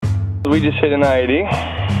We just hit an IED.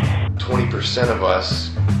 20% of us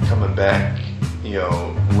coming back,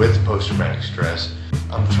 with post-traumatic stress.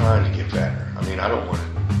 I'm trying to get better. I mean, I don't want to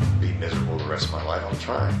be miserable the rest of my life. I'm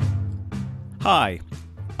trying. Hi,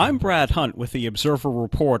 I'm Brad Hunt with the Observer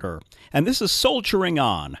Reporter, and this is Soldiering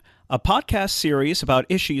On, a podcast series about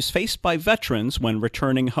issues faced by veterans when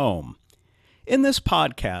returning home. In this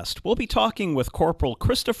podcast, we'll be talking with Corporal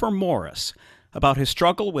Christopher Morris about his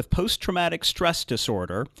struggle with post-traumatic stress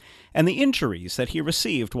disorder and the injuries that he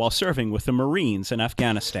received while serving with the Marines in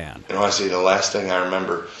Afghanistan. And honestly, the last thing I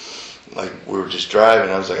remember, we were just driving,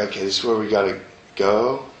 I was like, okay, this is where we got to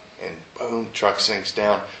go, and boom, truck sinks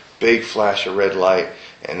down, big flash of red light,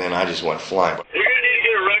 and then I just went flying. You're going to need to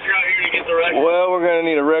get a record out here to get the record. Well, we're going to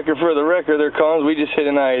need a record for the record. They're calling. We just hit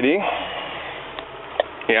an IED.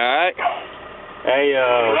 You alright? Hey,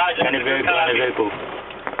 any vehicle.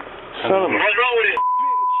 Son of a What's wrong with it?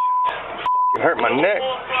 bitch. Hurt my neck.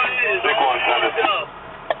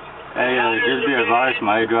 Hey, just be advised,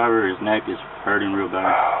 my driver, his neck is hurting real bad.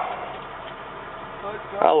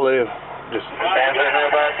 I'll live. Just hands hurting real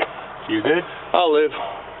bad? You good? I'll live.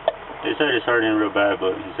 He said it's hurting real bad,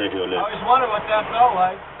 but he said he'll live. I was wondering what that felt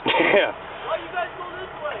like. Yeah. Why you guys go this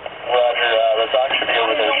way? Roger, the doc should be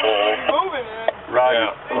over there shortly. Moving, man. Roger.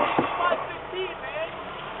 516, man.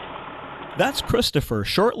 That's Christopher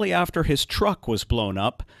shortly after his truck was blown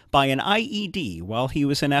up by an IED while he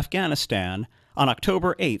was in Afghanistan on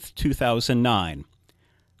October 8, 2009.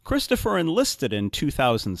 Christopher enlisted in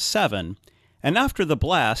 2007, and after the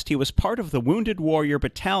blast, he was part of the Wounded Warrior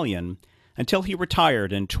Battalion until he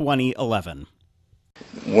retired in 2011.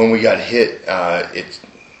 When we got hit, it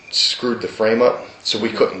screwed the frame up, so we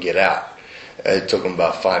couldn't get out. It took them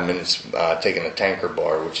about 5 minutes taking a tanker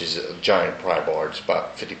bar, which is a giant pry bar, it's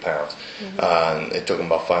about 50 pounds. It took them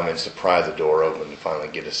about 5 minutes to pry the door open to finally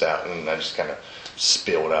get us out, and I just kind of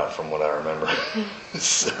spilled out from what I remember.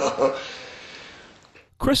 So,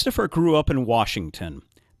 Christopher grew up in Washington,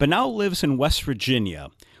 but now lives in West Virginia,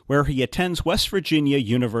 where he attends West Virginia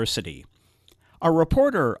University. Our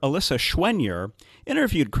reporter, Alyssa Schwenier,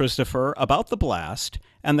 interviewed Christopher about the blast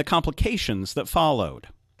and the complications that followed.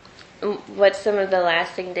 What's some of the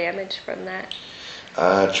lasting damage from that?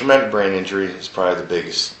 traumatic brain injury is probably the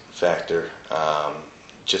biggest factor,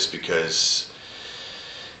 just because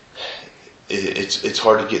it's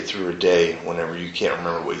hard to get through a day whenever you can't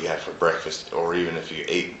remember what you had for breakfast, or even if you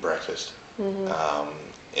ate breakfast.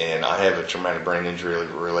 And I have a traumatic brain injury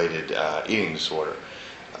related eating disorder.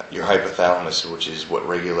 Your hypothalamus, which is what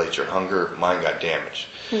regulates your hunger, mine got damaged.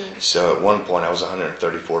 So at one point I was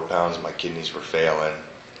 134 pounds, my kidneys were failing,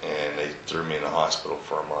 and they threw me in the hospital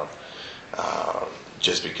for a month,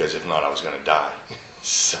 just because if not I was going to die.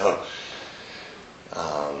 So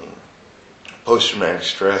post-traumatic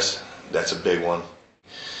stress, that's a big one.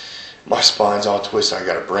 My spine's all twisted, I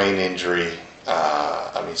got a brain injury,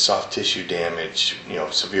 soft tissue damage,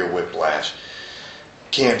 severe whiplash,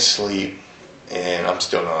 can't sleep, and I'm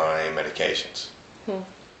still not on any medications.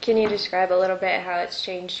 Can you describe a little bit how it's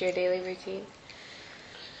changed your daily routine?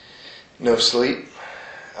 No sleep.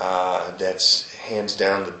 That's hands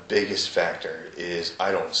down the biggest factor. Is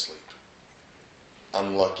I don't sleep.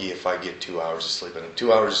 I'm lucky if I get 2 hours of sleep, and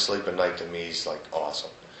 2 hours of sleep a night to me is like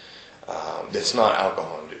awesome. It's not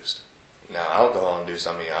alcohol induced. Now alcohol induced,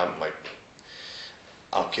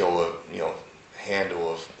 I'll kill a handle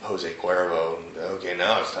of Jose Cuervo, and okay,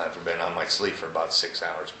 now it's time for bed. I might sleep for about 6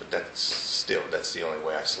 hours, but that's the only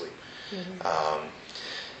way I sleep.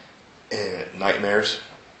 And nightmares,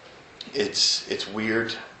 it's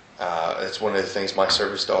weird. It's one of the things my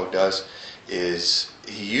service dog does. Is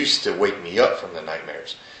he used to wake me up from the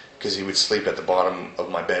nightmares because he would sleep at the bottom of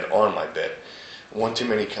my bed on my bed. One too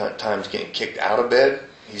many times getting kicked out of bed.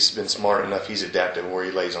 He's been smart enough. He's adapted where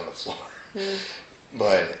he lays on the floor.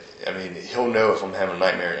 But he'll know if I'm having a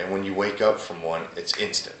nightmare, and when you wake up from one, it's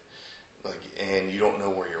instant. And you don't know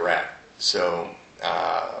where you're at. So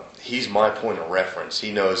he's my point of reference.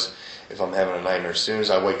 He knows if I'm having a nightmare. As soon as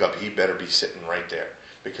I wake up, he better be sitting right there,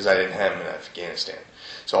 because I didn't have him in Afghanistan.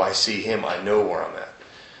 So I see him, I know where I'm at.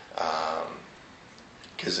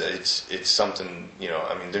 Because it's something,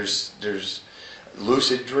 there's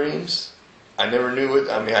lucid dreams. I never knew it.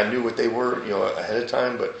 I knew what they were, ahead of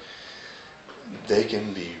time, but they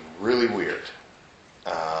can be really weird.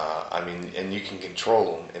 And you can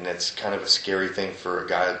control them, and that's kind of a scary thing for a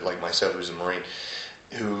guy like myself who's a Marine,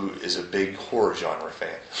 who is a big horror genre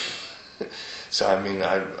fan. So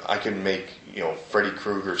I can make Freddy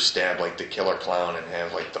Krueger stab like the killer clown and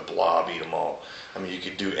have like the Blob eat them all. You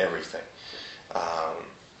could do everything.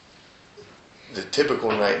 The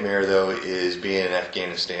typical nightmare though is being in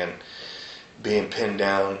Afghanistan, being pinned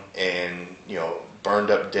down and, you know, burned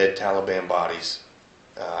up dead Taliban bodies,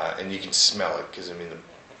 and you can smell it because, I mean,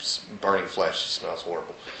 the burning flesh smells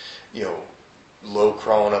horrible. You know, low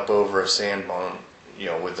crawling up over a sandbar, you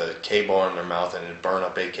know, with a K-bar in their mouth and it burn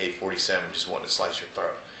up AK-47 just wanting to slice your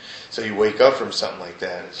throat. So you wake up from something like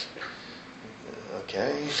that, it's,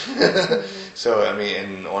 okay. So, I mean,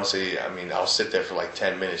 and honestly, I mean, I'll sit there for like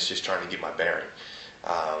 10 minutes just trying to get my bearing.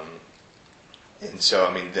 And so,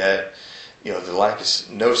 I mean, that, you know, the lack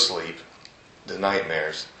of no sleep, the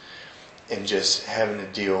nightmares, and just having to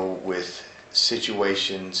deal with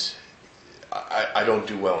situations. I don't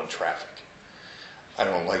do well in traffic. I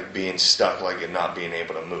don't like being stuck, like, and not being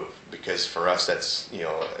able to move, because for us, that's, you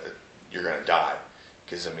know, you're going to die,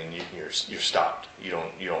 because, I mean, you're stopped. You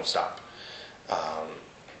don't stop.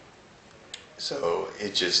 So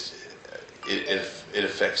it just it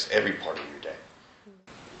affects every part of your day.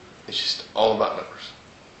 It's just all about numbers.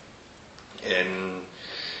 And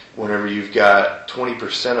whenever you've got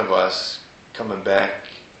 20% of us coming back,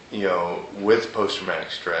 you know, with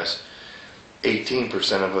post-traumatic stress, 18%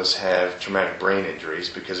 of us have traumatic brain injuries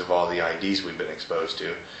because of all the IDs we've been exposed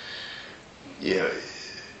to. You know,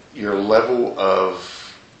 your level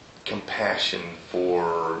of compassion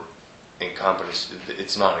for incompetence,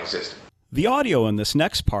 it's non-existent. The audio in this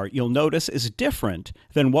next part, you'll notice, is different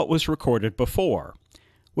than what was recorded before.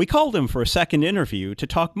 We called him for a second interview to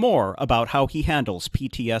talk more about how he handles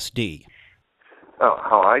PTSD.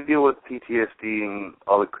 How I deal with PTSD and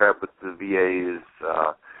all the crap with the VA is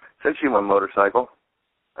essentially my motorcycle.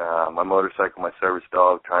 My service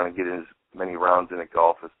dog, trying to get as many rounds in at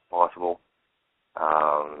golf as possible.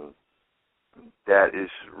 That is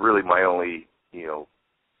really my only, you know,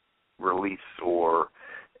 release or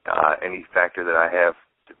any factor that I have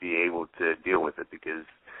to be able to deal with it, because,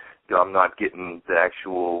 you know, I'm not getting the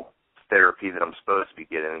actual therapy that I'm supposed to be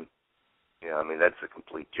getting. You know, I mean, that's a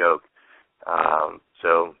complete joke.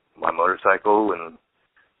 So my motorcycle and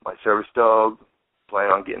my service dog, plan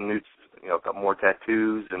on getting new, you know, a couple more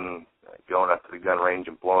tattoos and going out to the gun range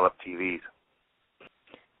and blowing up TVs.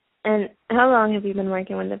 And how long have you been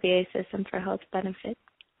working with the VA system for health benefits?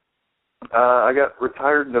 I got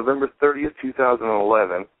retired November 30th,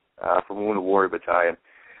 2011 from Wounded Warrior Battalion.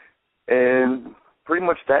 And pretty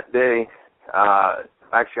much that day,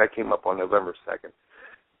 actually I came up on November 2nd.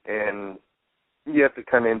 And you have to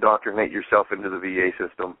kind of indoctrinate yourself into the VA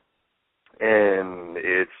system. And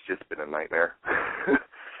it's just been a nightmare.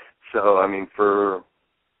 So, I mean, for,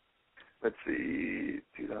 let's see,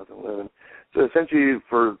 2011. So essentially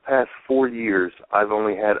for the past 4 years, I've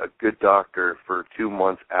only had a good doctor for 2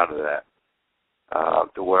 months out of that,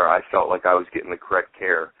 to where I felt like I was getting the correct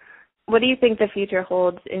care. What do you think the future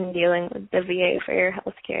holds in dealing with the VA for your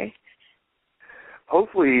health care?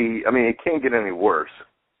 Hopefully, I mean, it can't get any worse.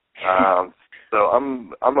 So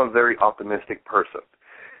I'm a very optimistic person.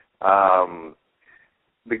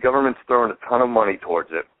 The government's throwing a ton of money towards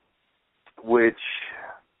it, which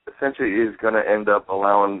essentially is going to end up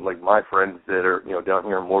allowing, like, my friends that are, you know, down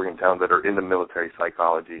here in Morgantown that are into military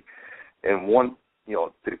psychology and want, you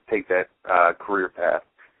know, to take that career path,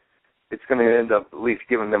 it's going to end up at least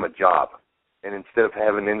giving them a job. And instead of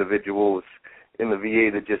having individuals in the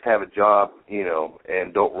VA that just have a job, you know,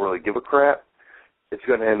 and don't really give a crap, it's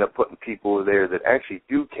going to end up putting people there that actually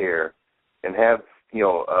do care and have, you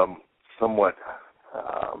know, somewhat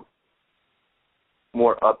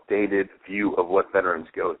more updated view of what veterans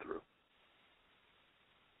go through.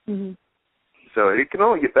 Mm-hmm. So it can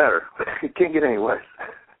only get better. It can't get any worse.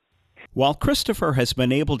 While Christopher has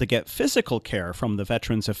been able to get physical care from the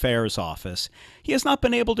Veterans Affairs Office, he has not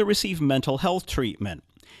been able to receive mental health treatment.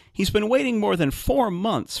 He's been waiting more than 4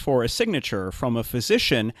 months for a signature from a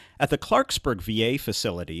physician at the Clarksburg VA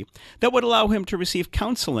facility that would allow him to receive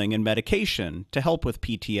counseling and medication to help with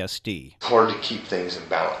PTSD. It's hard to keep things in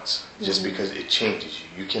balance just because it changes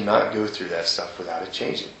you. You cannot go through that stuff without it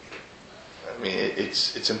changing. I mean,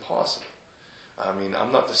 it's impossible. I mean,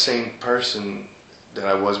 I'm not the same person that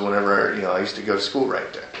I was whenever, you know, I used to go to school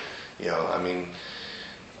right there. You know, I mean,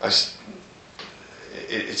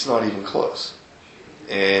 it's not even close.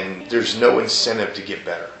 And there's no incentive to get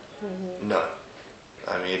better. Mm-hmm. None.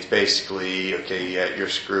 I mean, it's basically, okay, yeah, you're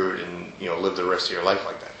screwed and, you know, live the rest of your life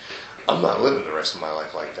like that. I'm not living the rest of my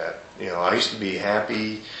life like that. You know, I used to be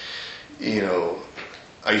happy. You know,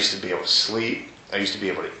 I used to be able to sleep. I used to be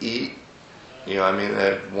able to eat. You know, I mean,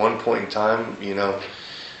 at one point in time, you know,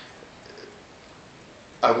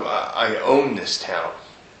 I owned this town.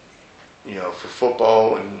 You know, for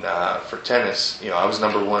football and for tennis. You know, I was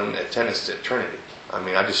number one at tennis at Trinity. I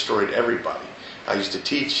mean, I destroyed everybody. I used to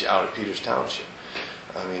teach out at Peters Township.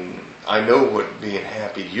 I mean, I know what being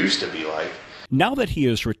happy used to be like. Now that he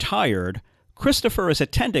is retired, Christopher is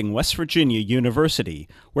attending West Virginia University,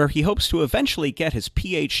 where he hopes to eventually get his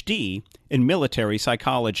PhD in military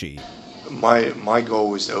psychology. My goal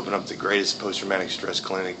was to open up the greatest post-traumatic stress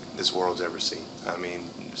clinic this world's ever seen. I mean,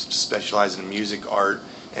 specializing in music, art,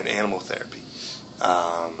 and animal therapy.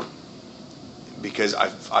 Because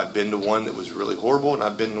I've been to one that was really horrible, and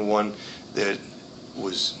I've been to one that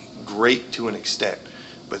was great to an extent,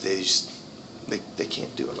 but they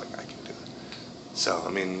can't do it like I can do it. So I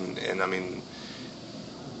mean,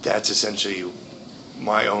 that's essentially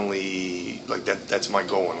my only, like, that's my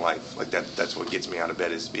goal in life. Like, that's what gets me out of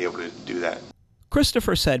bed, is to be able to do that.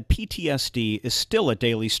 Christopher said PTSD is still a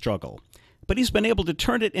daily struggle, but he's been able to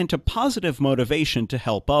turn it into positive motivation to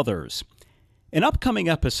help others. In upcoming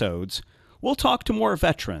episodes, we'll talk to more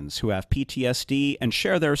veterans who have PTSD and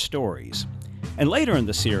share their stories. And later in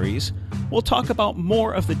the series, we'll talk about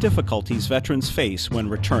more of the difficulties veterans face when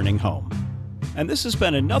returning home. And this has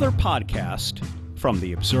been another podcast from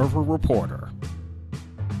the Observer Reporter.